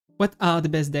What are the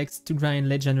best decks to grind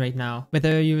Legend right now?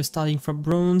 Whether you're starting from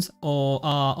Bronze or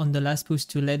are on the last push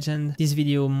to Legend, this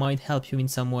video might help you in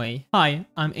some way. Hi,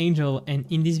 I'm Angel, and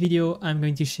in this video I'm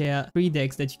going to share 3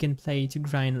 decks that you can play to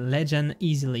grind Legend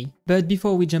easily. But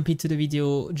before we jump into the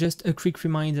video, just a quick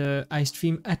reminder, I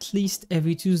stream at least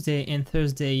every Tuesday and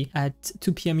Thursday at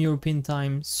 2 PM European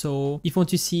time, so if you want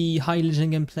to see high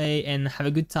Legend gameplay and have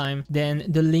a good time, then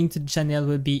the link to the channel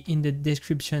will be in the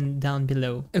description down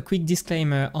below. A quick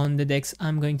disclaimer on the decks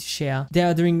I'm going to share. They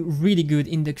are doing really good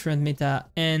in the current meta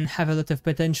and have a lot of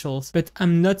potentials, but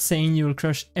I'm not saying you'll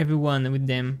crush everyone with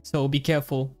them, so be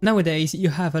careful. Nowadays you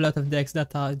have a lot of decks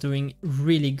that are doing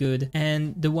really good,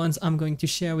 and the ones I'm going to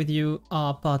share with you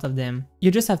are part of them.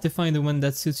 You just have to find the one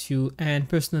that suits you, and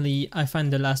personally I find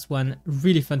the last one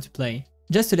really fun to play.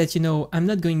 Just to let you know, I'm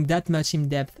not going that much in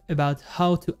depth about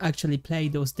how to actually play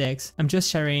those decks. I'm just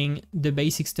sharing the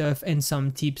basic stuff and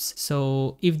some tips,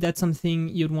 so if that's something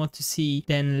you'd want to see,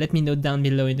 then let me know down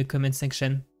below in the comment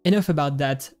section. Enough about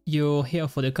that, you're here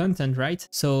for the content, right?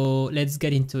 So let's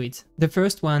get into it. The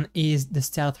first one is the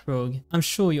Stealth Rogue. I'm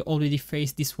sure you already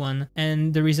faced this one,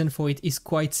 and the reason for it is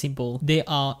quite simple. They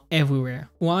are everywhere.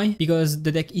 Why? Because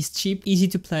the deck is cheap, easy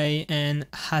to play, and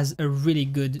has a really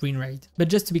good win rate. But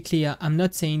just to be clear, I'm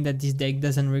not saying that this deck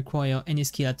doesn't require any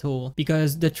skill at all,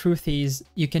 because the truth is,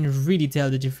 you can really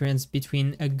tell the difference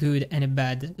between a good and a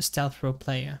bad Stealth Rogue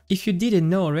player. If you didn't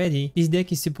know already, this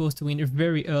deck is supposed to win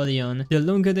very early on. The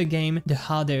longer the game, the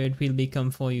harder it will become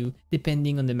for you,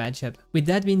 depending on the matchup. With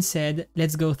that being said,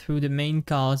 let's go through the main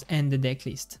cards and the deck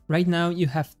list. Right now you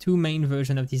have 2 main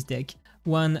versions of this deck.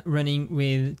 One running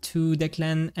with 2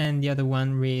 Deckland and the other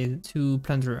one with 2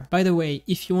 Plunderer. By the way,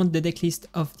 if you want the deck list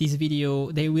of this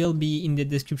video, they will be in the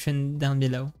description down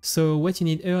below. So what you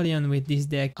need early on with this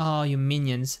deck are your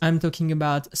minions. I'm talking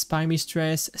about Spy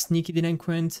Mistress, Sneaky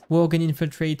Delinquent, Worgen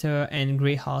Infiltrator and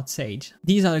Greyheart Sage.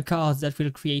 These are the cards that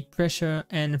will create pressure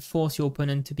and force your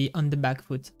opponent to be on the back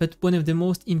foot. But one of the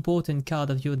most important cards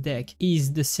of your deck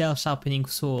is the Self-Sharpening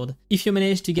Sword. If you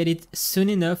manage to get it soon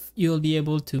enough, you'll be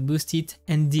able to boost it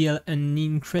and deal an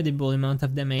incredible amount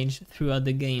of damage throughout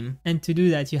the game. And to do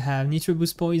that you have Nitro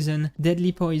Boost Poison,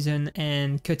 Deadly Poison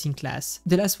and Cutting Class.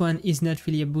 The last one is not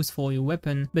really a boost for your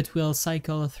weapon, but will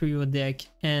cycle through your deck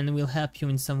and will help you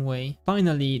in some way.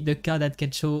 Finally, the card that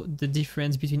can show the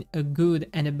difference between a good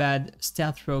and a bad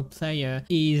Stealth Rogue player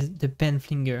is the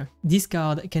Penflinger. This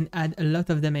card can add a lot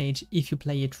of damage if you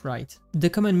play it right. The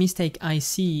common mistake I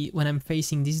see when I'm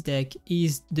facing this deck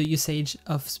is the usage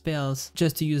of spells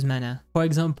just to use mana. For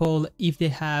example, if they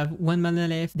have 1 mana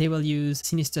left, they will use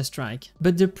Sinister Strike.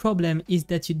 But the problem is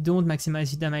that you don't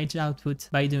maximize your damage output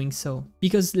by doing so.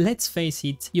 Because let's face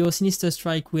it, your Sinister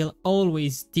Strike will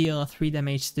always deal 3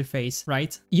 damage to the face,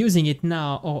 right? Using it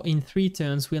now or in 3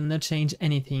 turns will not change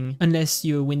anything, unless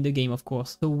you win the game of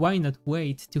course. So why not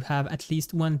wait to have at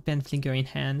least 1 Penflinger in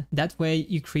hand? That way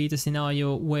you create a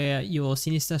scenario where your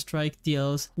Sinister Strike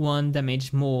deals 1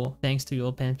 damage more thanks to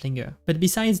your Penflinger. But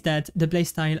besides that, the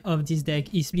playstyle of this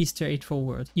deck is pretty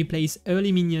straightforward. You place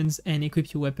early minions and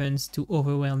equip your weapons to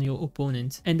overwhelm your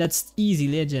opponent, and that's easy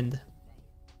Legend.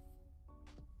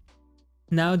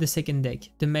 Now the second deck,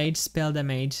 the Mage Spell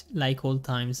Damage, like old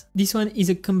times. This one is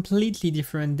a completely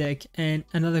different deck and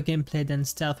another gameplay than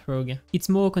Stealth Rogue. It's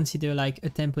more considered like a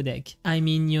tempo deck. I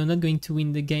mean, you're not going to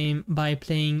win the game by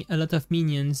playing a lot of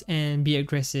minions and be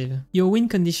aggressive. Your win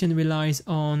condition relies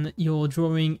on your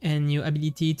drawing and your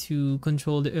ability to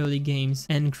control the early games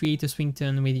and create a swing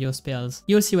turn with your spells.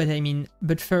 You'll see what I mean,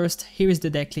 but first, here is the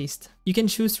deck list. You can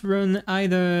choose to run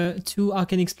either 2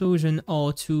 Arcane Explosion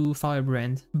or 2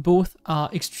 Firebrand. Both are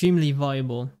extremely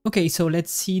viable. Okay, so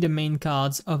let's see the main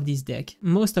cards of this deck.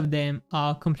 Most of them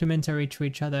are complementary to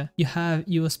each other. You have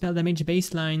your spell damage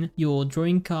baseline, your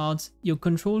drawing cards, your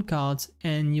control cards,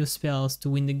 and your spells to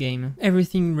win the game.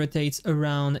 Everything rotates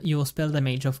around your spell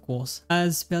damage, of course.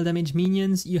 As spell damage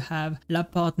minions, you have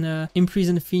Lab Partner,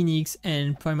 Imprisoned Phoenix,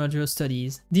 and Primordial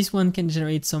Studies. This one can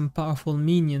generate some powerful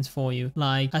minions for you,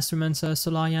 like Astromancer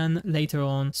Solarian, later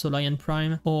on Solarian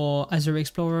Prime, or Azure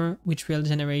Explorer, which will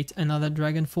generate another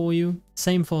dragon for you.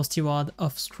 Same for Steward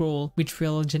of Scroll, which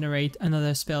will generate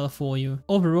another spell for you.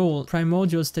 Overall,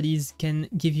 Primordial Studies can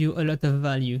give you a lot of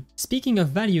value. Speaking of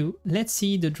value, let's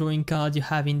see the drawing card you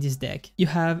have in this deck. You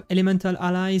have Elemental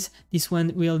Allies. This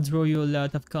one will draw you a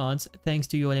lot of cards thanks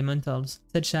to your elementals,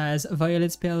 such as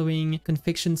Violet Spellwing,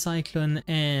 Confection Cyclone,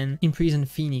 and Imprisoned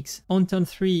Phoenix. On turn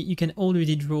 3, you can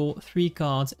already draw 3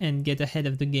 cards and get ahead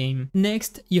of the game.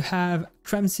 Next, you have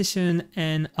Transition,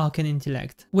 and Arcane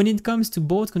Intellect. When it comes to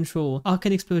board control,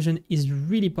 Arcane Explosion is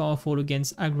really powerful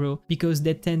against aggro because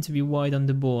they tend to be wide on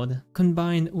the board.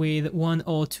 Combined with 1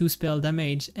 or 2 spell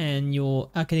damage and your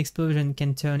Arcane Explosion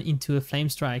can turn into a Flame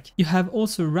Strike. You have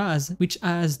also Raz, which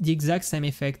has the exact same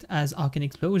effect as Arcane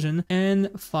Explosion, and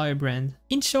Firebrand.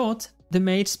 In short, the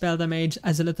Mage spell damage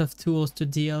has a lot of tools to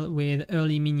deal with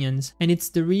early minions, and it's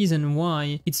the reason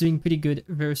why it's doing pretty good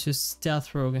versus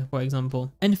Stealth Rogue, for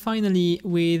example. And finally,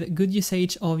 with good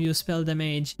usage of your spell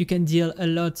damage, you can deal a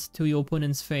lot to your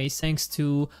opponent's face thanks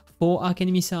to 4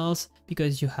 Arcane Missiles,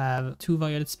 because you have 2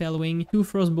 Violet Spellwing, 2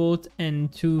 Frostbolt,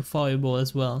 and 2 Fireball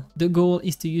as well. The goal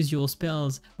is to use your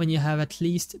spells when you have at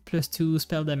least +2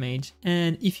 spell damage,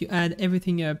 and if you add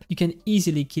everything up, you can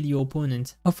easily kill your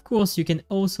opponent. Of course, you can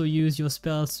also use your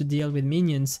spells to deal with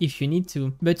minions if you need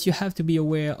to, but you have to be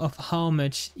aware of how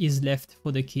much is left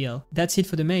for the kill. That's it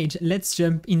for the Mage. Let's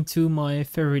jump into my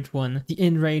favorite one, the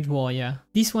Enrage Warrior.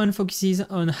 This one focuses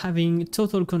on having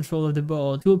total control of the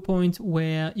board to a point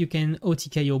where you can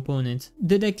OTK your opponent.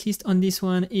 The deck list on this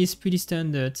one is pretty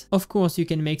standard. Of course, you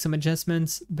can make some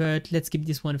adjustments, but let's keep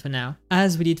this one for now.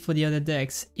 As we did for the other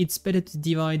decks, it's better to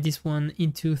divide this one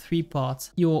into 3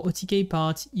 parts: your OTK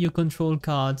part, your control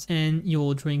cards, and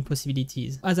your drawing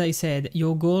possibilities. As I said,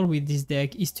 your goal with this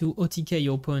deck is to OTK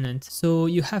your opponent, so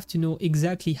you have to know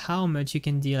exactly how much you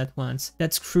can deal at once.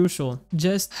 That's crucial.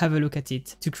 Just have a look at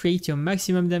it. To create your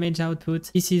maximum damage output,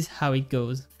 this is how it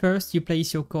goes. First, you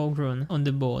place your Korgron on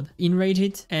the board, enrage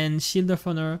it, and Shield of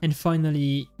Honor, and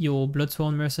finally your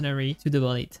Bloodsworn Mercenary to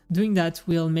double it. Doing that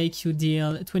will make you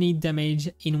deal 20 damage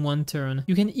in 1 turn.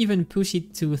 You can even push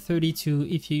it to 32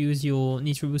 if you use your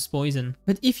Nitroboost Poison.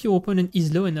 But if your opponent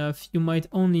is low enough, you might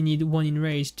only need 1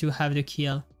 enrage to have the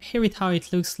kill. Here is how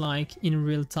it looks like in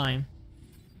real time.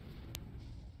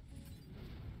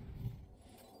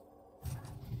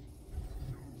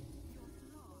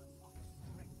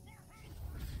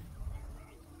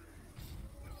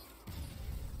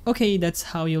 Okay, that's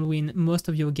how you'll win most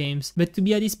of your games, but to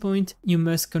be at this point, you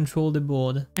must control the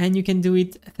board, and you can do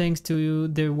it thanks to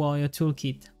the Warrior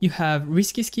Toolkit. You have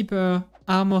Risky Skipper,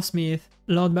 Armor Smith,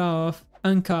 Lord Baoth,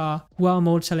 Ankar,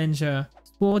 Warmold Challenger,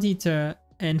 Sword Eater,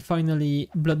 and finally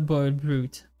Blood-Boiled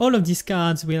Brute. All of these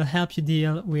cards will help you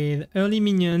deal with early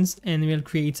minions and will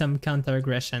create some counter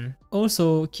aggression.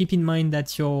 Also, keep in mind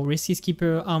that your Risky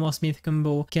Skipper Armor Smith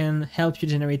combo can help you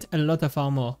generate a lot of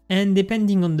armor. And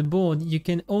depending on the board, you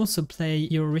can also play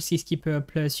your Risky Skipper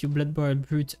plus your Blood-Boiled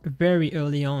Brute very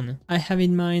early on. I have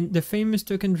in mind the famous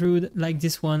Token Druid like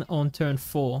this one on turn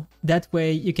 4. That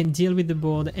way you can deal with the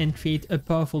board and create a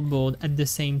powerful board at the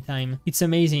same time. It's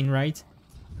amazing, right?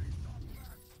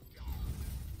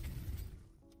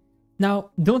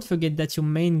 Now, don't forget that your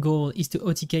main goal is to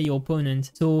OTK your opponent,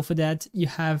 so for that you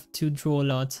have to draw a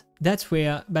lot. That's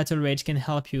where Battle Rage can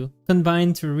help you.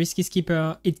 Combined to Risky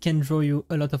Skipper, it can draw you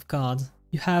a lot of cards.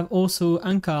 You have also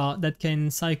Ankar that can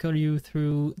cycle you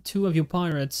through 2 of your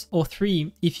pirates, or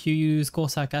 3 if you use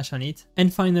Corsair Cash on it.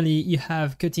 And finally, you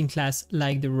have Cutting Class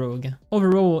like the Rogue.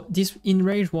 Overall, this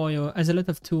Enrage Warrior has a lot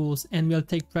of tools and will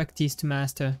take practice to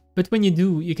master. But when you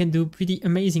do, you can do pretty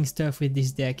amazing stuff with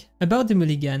this deck. About the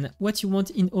mulligan, what you want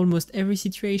in almost every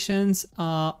situations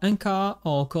are Ankar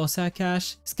or Corsair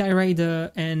Cash,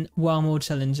 Skyrider, and Warmold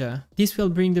Challenger. This will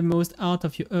bring the most out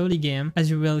of your early game as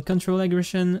you will control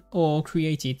aggression or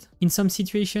create it. In some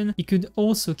situation, you could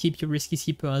also keep your Risky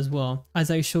Skipper as well,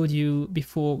 as I showed you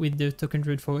before with the Token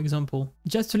Druid for example.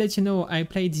 Just to let you know, I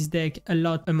played this deck a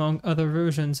lot among other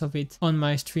versions of it on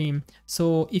my stream,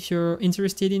 so if you're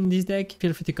interested in this deck,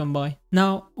 feel free to come by.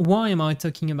 Now, why am I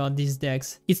talking about these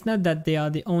decks? It's not that they are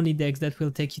the only decks that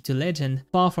will take you to Legend,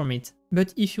 far from it.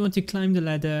 But if you want to climb the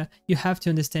ladder, you have to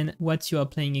understand what you are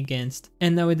playing against.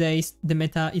 And nowadays, the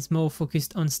meta is more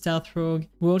focused on Stealth Rogue,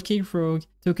 World Kick Rogue,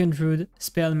 Token Druid,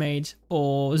 Spell Mage,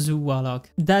 or Zoo Warlock.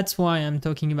 That's why I'm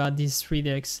talking about these 3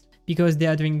 decks, because they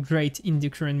are doing great in the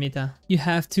current meta. You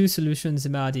have 2 solutions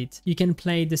about it. You can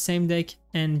play the same deck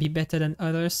and be better than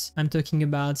others. I'm talking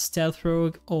about Stealth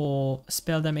Rogue or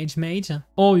Spell Damage Mage.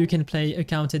 Or you can play a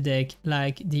counter deck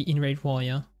like the Enrage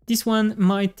Warrior. This one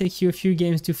might take you a few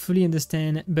games to fully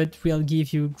understand, but will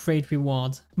give you great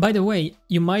rewards. By the way,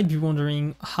 you might be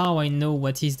wondering how I know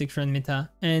what is the current meta,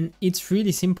 and it's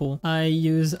really simple. I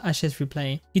use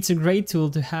HSReplay. It's a great tool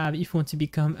to have if you want to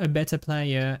become a better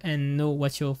player and know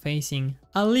what you're facing.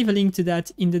 I'll leave a link to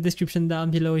that in the description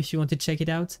down below if you want to check it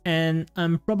out, and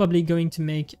I'm probably going to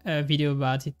make a video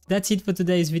about it. That's it for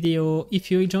today's video.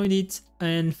 If you enjoyed it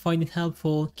and find it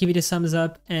helpful, give it a thumbs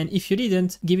up, and if you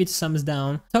didn't, give it a thumbs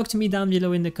down. Talk to me down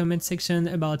below in the comment section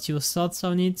about your thoughts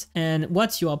on it and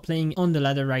what you are playing on the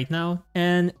ladder right now.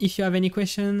 And if you have any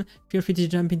question, feel free to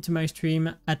jump into my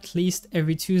stream at least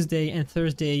every Tuesday and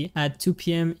Thursday at 2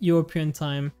 PM European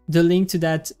time. The link to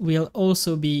that will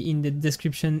also be in the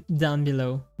description down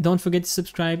below. Don't forget to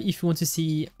subscribe if you want to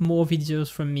see more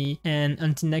videos from me, and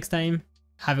until next time,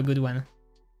 have a good one.